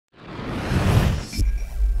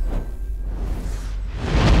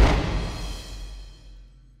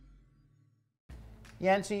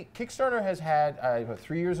Yancey, Kickstarter has had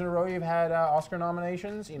 3 years in a row you've had Oscar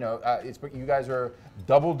nominations. You know, you guys are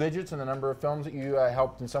double digits in the number of films that you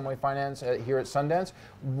helped in some way finance here at Sundance.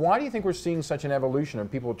 Why do you think we're seeing such an evolution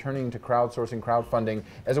of people turning to crowdsourcing, crowdfunding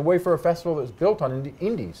as a way for a festival that's built on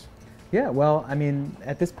indies? Yeah, well, I mean,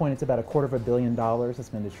 at this point it's about $250 million that's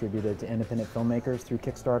been distributed to independent filmmakers through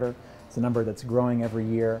Kickstarter. It's a number that's growing every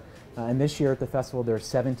year. And this year at the festival there are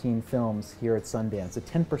 17 films here at Sundance, so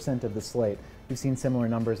 10% of the slate. We've seen similar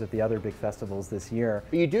numbers at the other big festivals this year.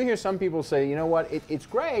 But you do hear some people say, you know what, it's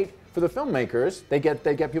great for the filmmakers, they get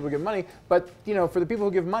people to give money, but you know, for the people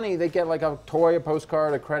who give money, they get like a toy, a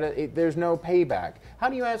postcard, a credit, there's no payback. How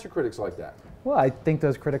do you answer critics like that? Well, I think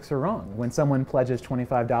those critics are wrong. When someone pledges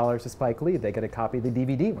 $25 to Spike Lee, they get a copy of the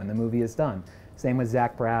DVD when the movie is done. Same with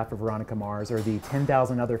Zach Braff or Veronica Mars or the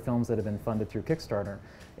 10,000 other films that have been funded through Kickstarter.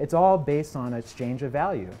 It's all based on exchange of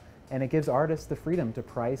value, and it gives artists the freedom to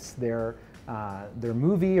price their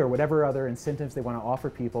movie or whatever other incentives they want to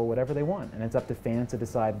offer people, whatever they want, and it's up to fans to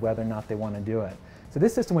decide whether or not they want to do it. So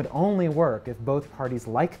this system would only work if both parties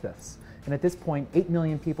like this. And at this point, 8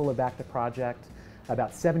 million people have backed the project.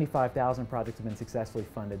 About 75,000 projects have been successfully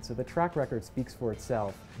funded, so the track record speaks for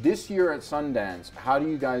itself. This year at Sundance, how do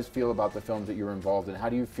you guys feel about the films that you're involved in? How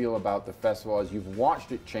do you feel about the festival as you've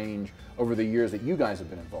watched it change over the years that you guys have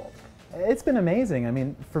been involved? It's been amazing. I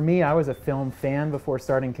mean, for me, I was a film fan before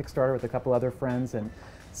starting Kickstarter with a couple other friends, and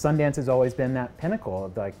Sundance has always been that pinnacle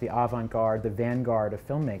of like the avant-garde, the vanguard of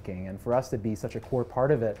filmmaking, and for us to be such a core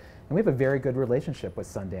part of it. And we have a very good relationship with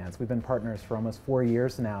Sundance. We've been partners for almost 4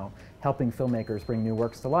 years now, helping filmmakers bring new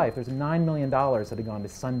works to life. There's $9 million that have gone to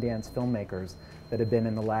Sundance filmmakers that have been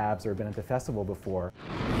in the labs or been at the festival before.